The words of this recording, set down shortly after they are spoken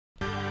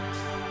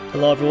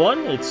Hello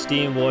everyone, it's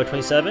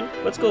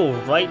SteamBoy27. Let's go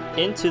right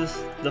into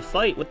the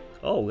fight with...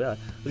 Oh yeah,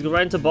 let's go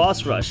right into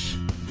Boss Rush.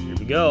 Here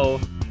we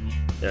go.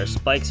 There are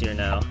spikes here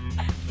now,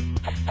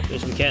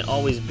 which we can't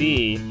always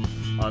be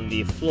on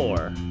the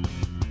floor.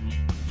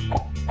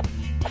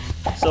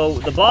 So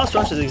the Boss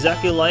Rush is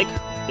exactly like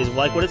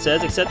what it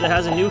says, except it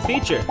has a new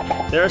feature.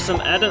 There are some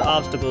added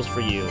obstacles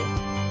for you,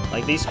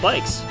 like these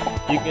spikes.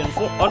 You can,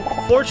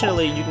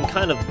 unfortunately, you can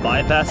kind of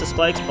bypass the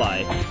spikes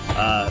by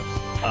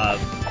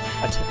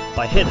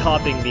hit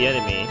hopping the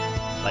enemy,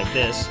 like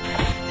this.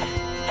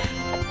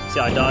 See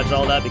how I dodged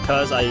all that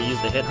because I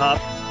used the hit hop?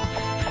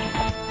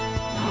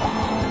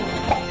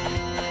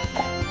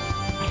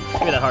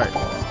 Give me that heart.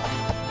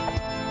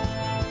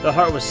 The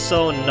heart was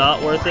so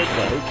not worth it,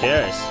 but who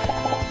cares?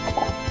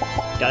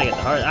 Gotta get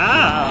the heart.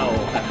 Ow!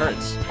 That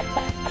hurts.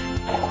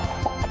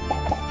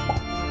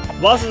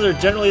 Bosses are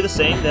generally the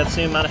same. They have the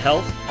same amount of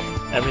health,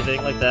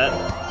 everything like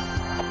that.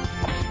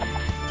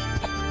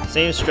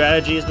 Same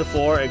strategy as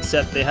before,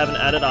 except they have an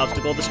added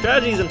obstacle. The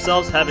strategies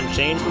themselves haven't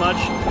changed much.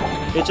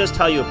 It's just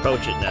how you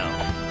approach it now.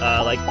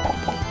 Like,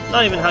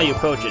 not even how you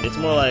approach it. It's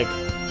more like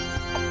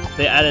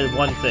they added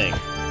one thing.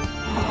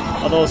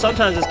 Although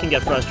sometimes this can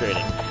get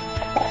frustrating.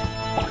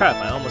 Crap,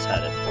 I almost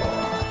had it.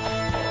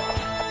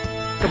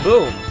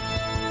 Kaboom!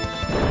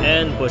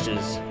 And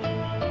bushes.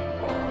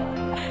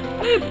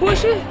 Hey,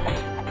 bushy!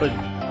 But,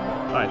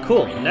 alright,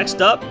 cool.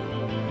 Next up,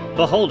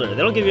 Beholder. They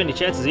don't give you any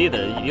chances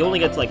either. You only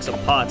get like some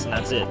pots and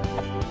that's it.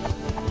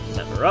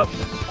 Temper up.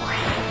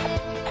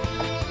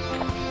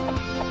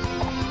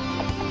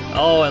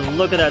 Oh, and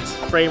look at that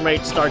frame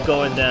rate start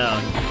going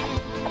down.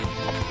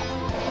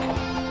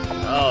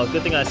 Oh,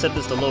 good thing I set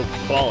this to low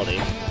quality.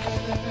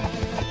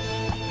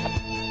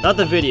 Not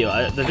the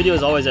video. The video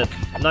is always at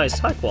nice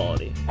high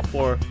quality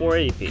for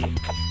 480p.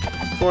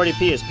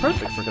 480p is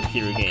perfect for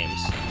computer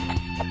games.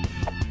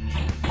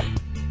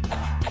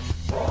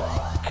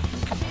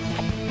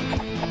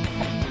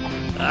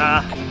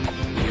 Ah,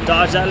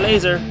 dodge that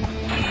laser.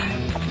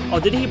 Oh,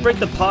 did he break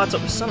the pots?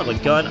 Oh, son of a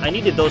gun. I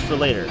needed those for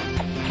later.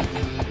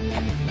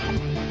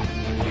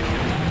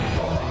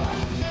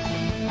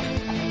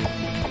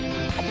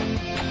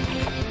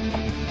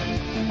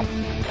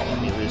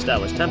 Let me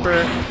reestablish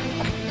temper.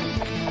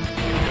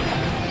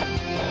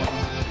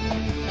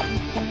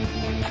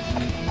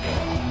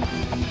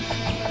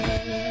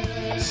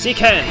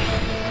 Seeken!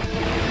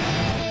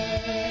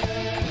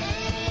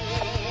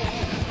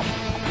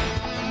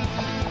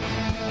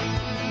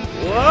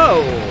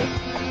 Whoa!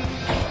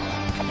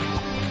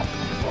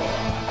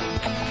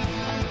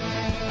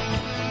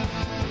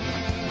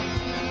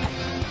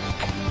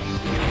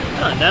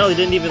 Huh, Natalie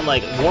didn't even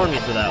like warn me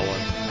for that one.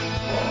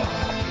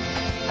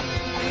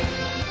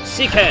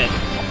 Seeken!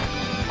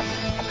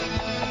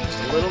 Just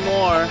a little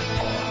more.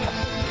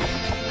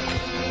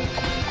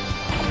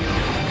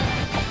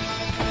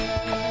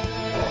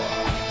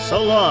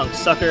 So long,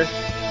 sucker.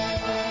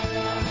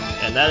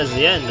 And that is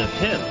the end of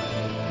him.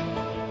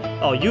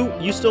 Oh,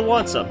 you still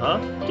want some, huh?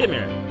 Come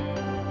here.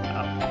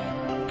 Ow.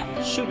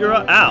 Shoot your...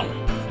 Ow!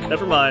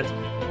 Never mind.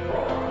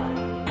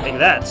 Take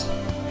that.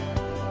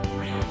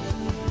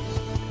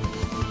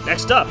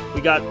 Next up,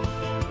 we got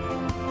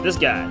this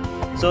guy.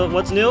 So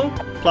what's new?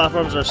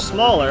 Platforms are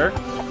smaller.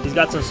 He's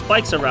got some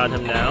spikes around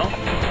him now.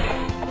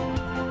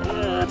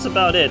 That's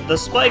about it. The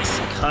spikes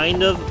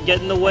kind of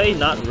get in the way,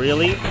 not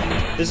really.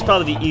 This is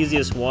probably the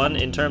easiest one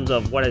in terms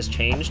of what has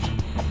changed.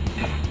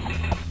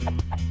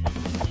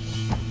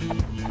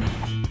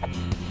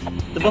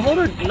 The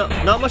Beholder,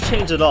 not much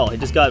changed at all. He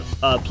just got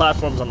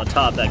platforms on the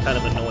top that kind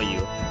of annoy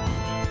you.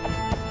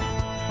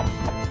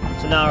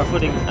 So now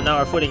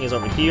our footing is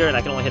over here, and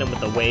I can only hit him with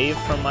the wave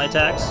from my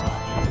attacks.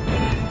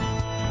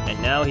 And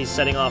now he's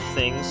setting off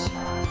things.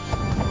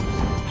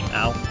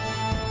 Ow.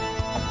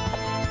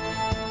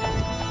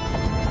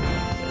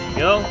 There we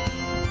go.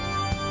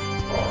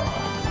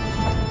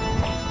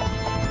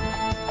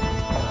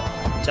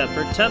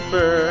 Temper,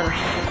 temper.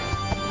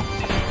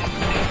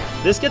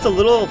 This gets a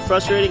little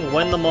frustrating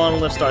when the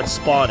monolith starts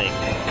spawning.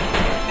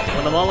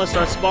 When the monolith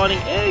starts spawning,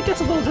 it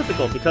gets a little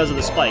difficult because of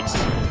the spikes.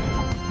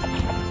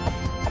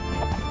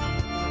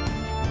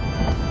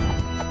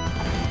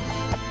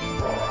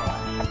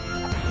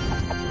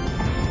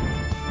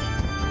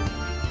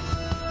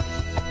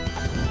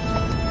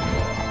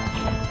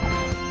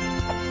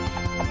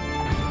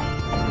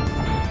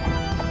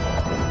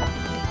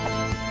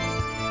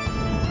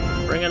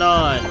 Bring it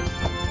on.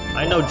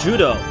 I know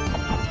judo.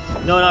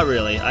 No, not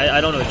really. I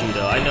don't know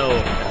judo. I know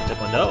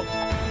taekwondo.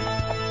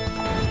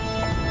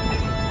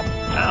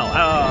 Ow,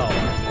 ow.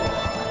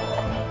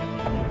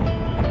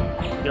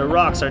 Your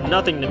rocks are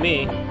nothing to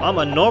me. I'm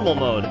a normal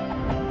mode.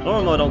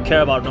 Normal mode don't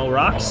care about no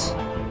rocks.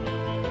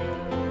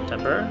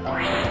 Temper.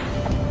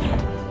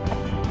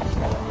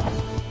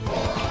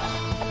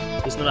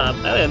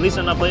 At least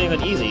I'm not playing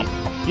it easy.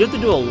 You have to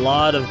do a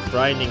lot of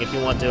grinding if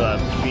you want to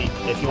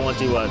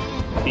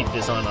beat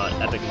this on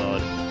epic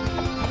mode.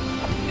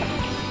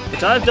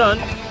 Which I've done.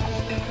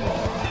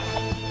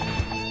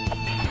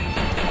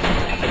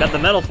 I got the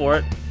medal for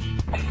it.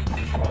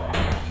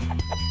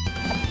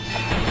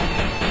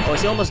 Oh,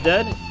 is he almost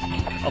dead?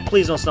 Oh,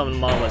 please don't summon the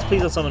Monolith.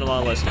 Please don't summon the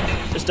Monolith.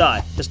 Just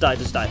die. Just die.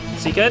 Just die.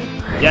 Seeken?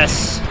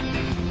 Yes!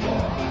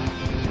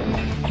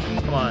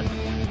 Come on.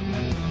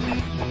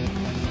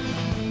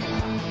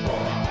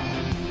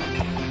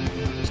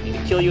 Just need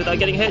to kill you without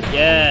getting hit.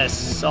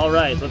 Yes!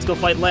 Alright, let's go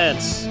fight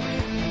Lance.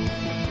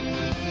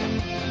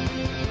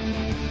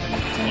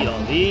 Let's eat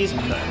all these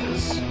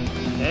because...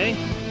 Okay,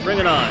 bring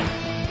it on.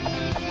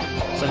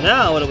 So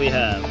now, what do we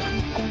have?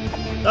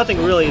 Nothing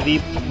really.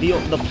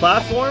 The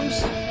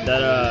platforms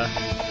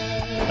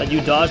that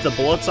you dodge the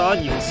bullets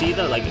on, you can see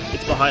that, like,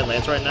 it's behind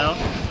Lance right now.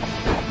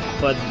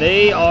 But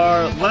they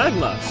are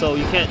magma, so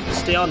you can't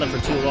stay on them for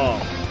too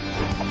long.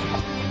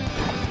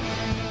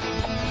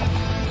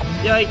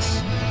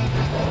 Yikes!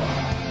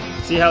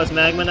 See how it's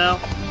magma now?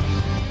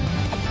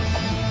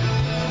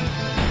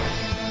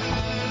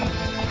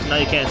 So now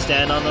you can't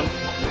stand on them.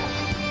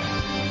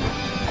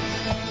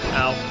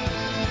 Ow.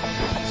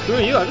 Screw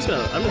you, I'm just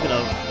gonna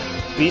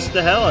beast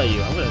the hell out of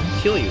you. I'm gonna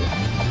kill you.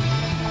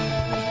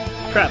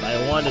 Crap,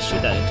 I wanted to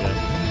shoot that into him.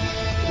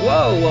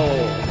 Whoa, whoa,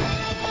 whoa.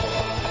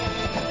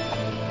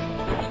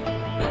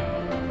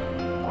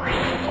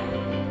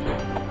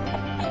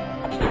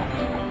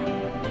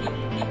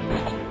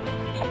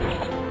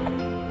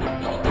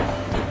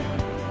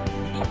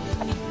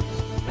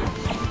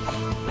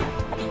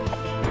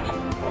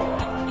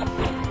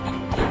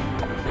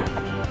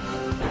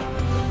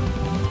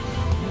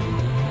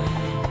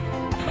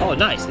 Oh,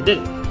 nice, it did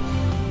it.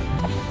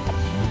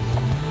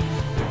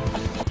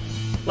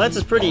 Lance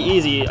is pretty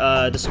easy,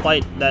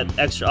 despite that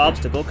extra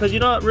obstacle, because you're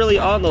not really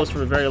on those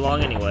for very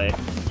long anyway.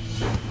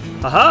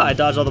 Haha, I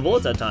dodged all the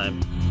bullets that time.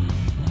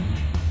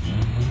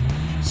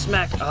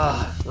 Smack!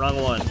 Ah,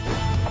 wrong one.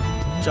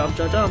 Jump,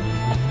 jump, jump.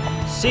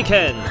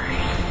 Seeken!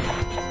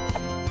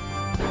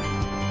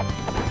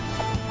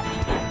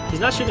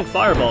 He's not shooting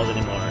fireballs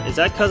anymore. Is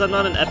that because I'm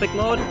not in epic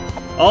mode?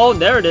 Oh,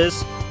 there it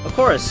is! Of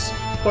course,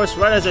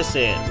 right as I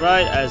say it.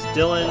 Right as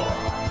Dylan,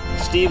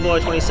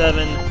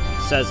 Steveboy27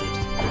 says it.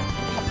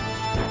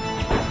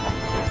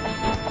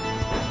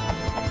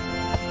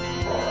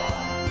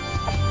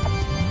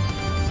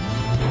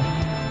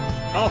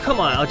 Oh, come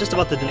on, I was just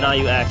about to deny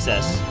you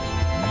access.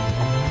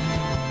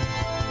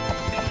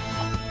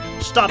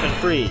 Stop and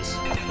freeze.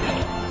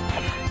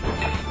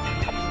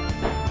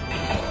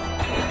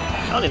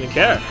 I don't even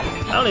care.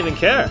 I don't even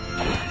care.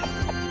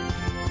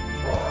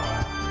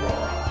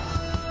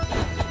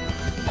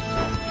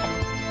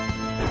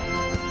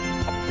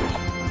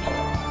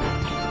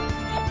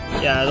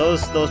 Yeah,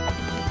 those...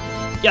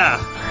 Yeah!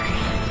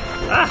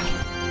 Ah!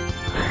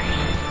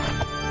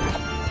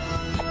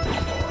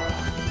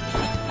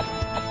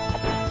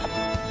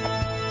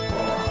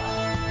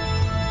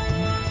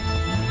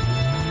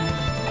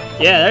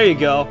 Yeah, there you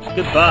go.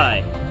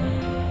 Goodbye.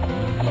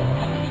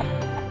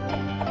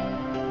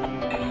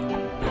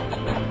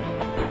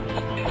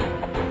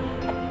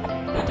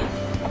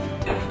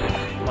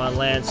 Come on,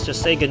 Lance,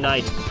 just say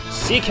goodnight.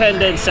 Seeken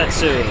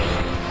Densetsu!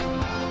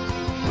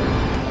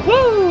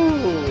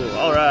 Woo!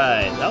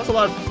 Alright, that was a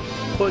lot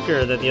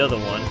quicker than the other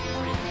one.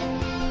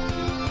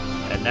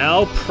 And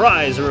now,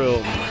 prize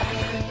room!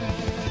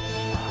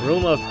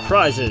 Room of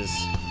prizes.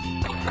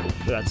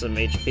 We got some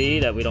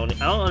HP that we don't...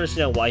 I don't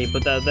understand why he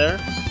put that there.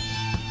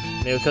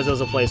 Maybe because it was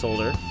a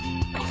placeholder.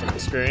 Some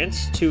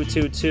experience.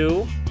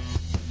 222.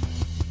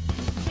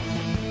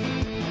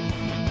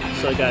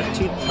 So I got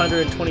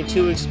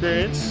 222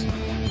 experience.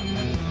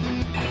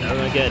 Now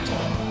we're gonna get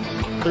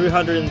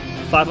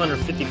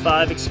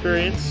 555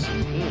 experience.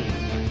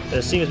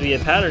 There seems to be a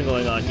pattern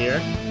going on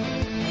here.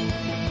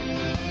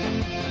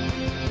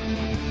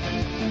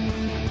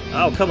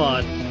 Oh, come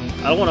on.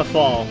 I don't want to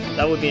fall.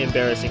 That would be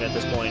embarrassing at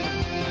this point.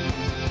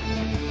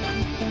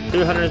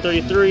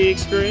 333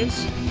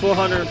 experience.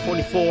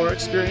 444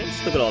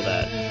 experience. Look at all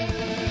that.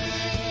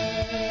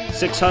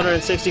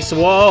 660.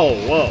 Whoa,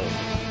 whoa,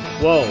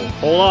 whoa.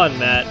 Hold on,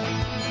 Matt.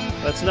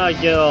 Let's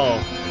not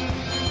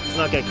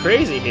get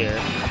crazy here.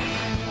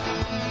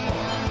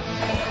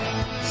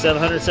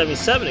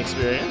 777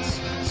 experience.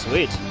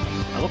 Sweet.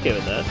 I'm okay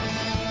with that.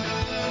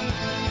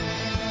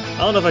 I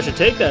don't know if I should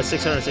take that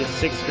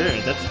 666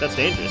 experience. That's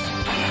dangerous.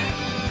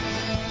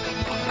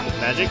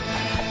 Magic.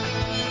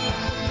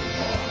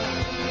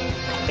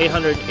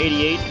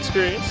 888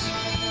 experience.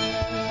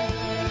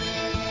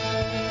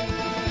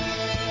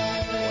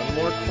 One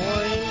more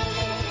coin.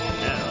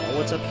 Now,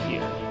 what's up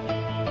here?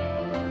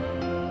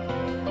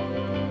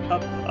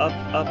 Up, up,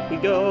 up we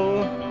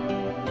go.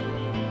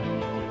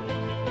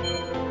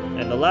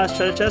 And the last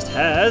treasure chest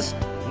has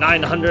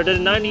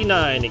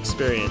 999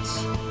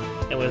 experience.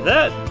 And with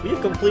that,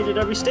 we've completed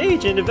every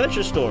stage in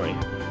Adventure Story.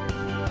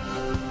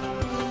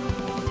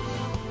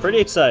 Pretty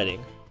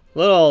exciting.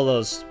 Look at all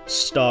those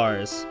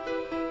stars.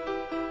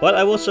 But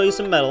I will show you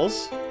some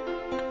medals.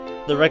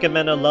 The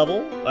recommended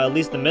level, or at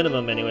least the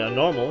minimum anyway, on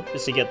normal,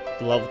 is to get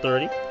the level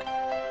 30.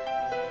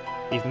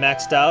 We've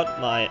maxed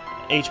out my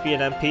HP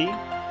and MP.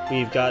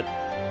 We've got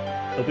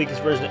the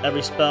weakest version of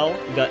every spell.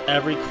 We've got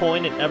every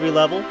coin in every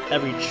level,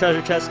 every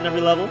treasure chest in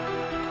every level.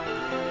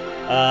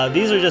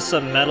 These are just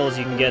some medals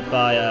you can get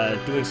by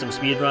doing some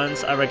speed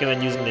runs. I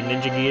recommend using the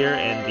ninja gear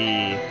and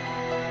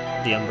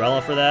the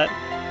umbrella for that.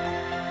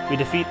 We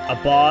defeat a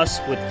boss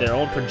with their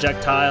own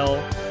projectile.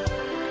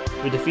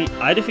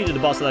 I defeated the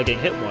boss without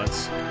getting hit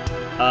once.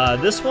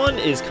 This one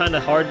is kind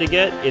of hard to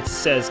get. It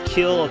says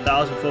kill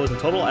 1,000 foes in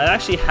total. I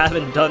actually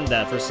haven't done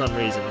that for some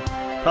reason.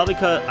 Probably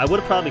because I would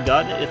have probably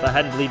gotten it if I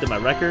hadn't deleted my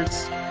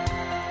records.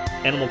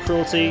 Animal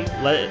cruelty.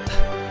 Let it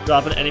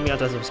drop an enemy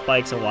onto some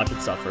spikes and watch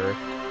it suffer.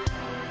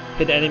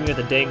 Hit an enemy with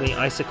a dangling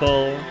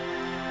icicle.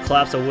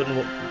 Collapse a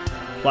wooden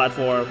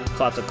platform.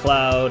 Collapse a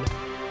cloud.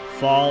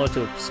 Fall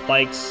into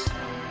spikes.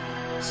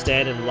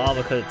 Stand in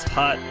lava because it's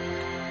hot.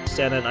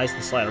 Stand on ice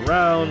and slide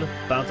around.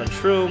 Bounce on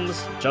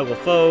shrooms. Juggle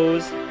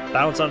foes.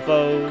 Bounce on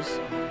foes.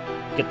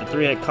 Get the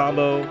 3-hit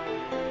combo.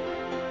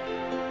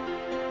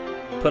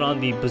 Put on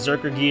the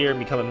Berserker gear and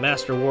become a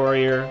Master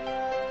Warrior.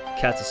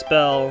 Cast a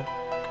spell.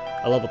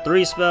 A level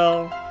 3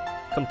 spell.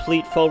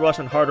 Complete Foe Rush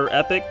on Harder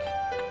Epic.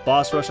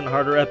 Boss Rush on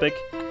Harder Epic.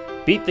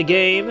 Beat the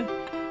game.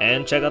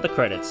 And check out the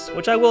credits.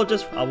 Which I will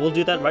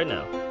do that right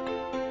now.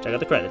 Check out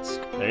the credits.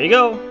 There you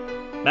go.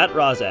 Matt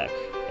Rozak,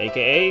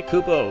 aka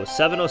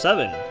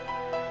Kupo707.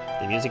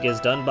 The music is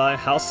done by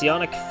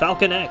Halcyonic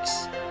Falcon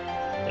X.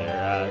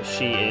 There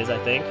she is, I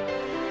think.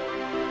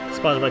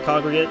 Sponsored by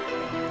Congregate.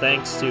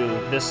 Thanks to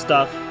this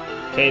stuff,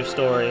 Cave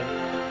Story.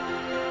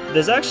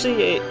 There's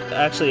actually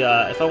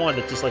if I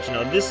wanted to just let you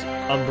know, this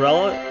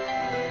umbrella,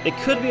 it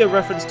could be a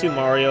reference to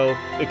Mario.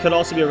 It could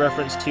also be a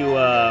reference to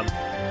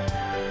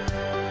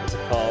what's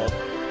it called?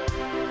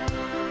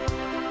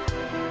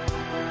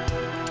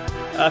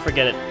 I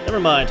forget it. Never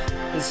mind.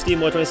 This is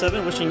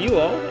SteamBoy27 wishing you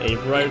all a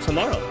brighter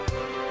tomorrow.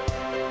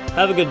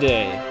 Have a good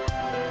day.